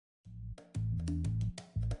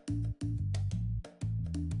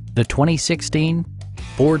The 2016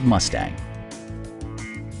 Ford Mustang.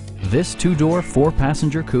 This two-door,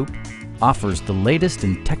 four-passenger coupe offers the latest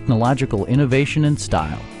in technological innovation and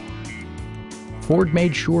style. Ford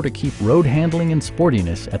made sure to keep road handling and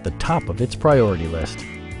sportiness at the top of its priority list.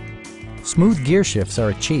 Smooth gear shifts are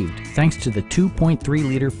achieved thanks to the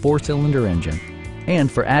 2.3-liter four-cylinder engine.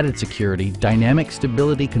 And for added security, dynamic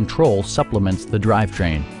stability control supplements the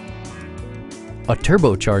drivetrain. A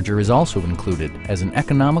turbocharger is also included as an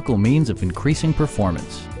economical means of increasing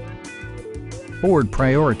performance. Ford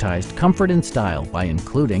prioritized comfort and style by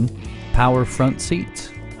including power front seats,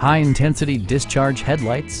 high-intensity discharge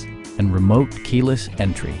headlights, and remote keyless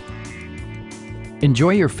entry. Enjoy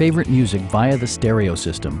your favorite music via the stereo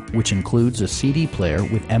system, which includes a CD player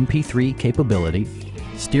with MP3 capability,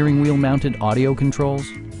 steering wheel mounted audio controls,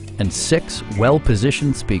 and 6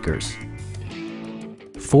 well-positioned speakers.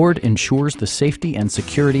 Ford ensures the safety and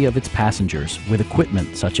security of its passengers with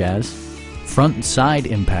equipment such as front and side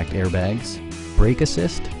impact airbags, brake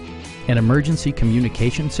assist, an emergency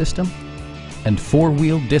communication system, and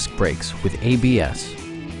 4-wheel disc brakes with ABS.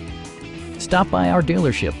 Stop by our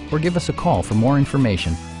dealership or give us a call for more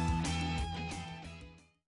information.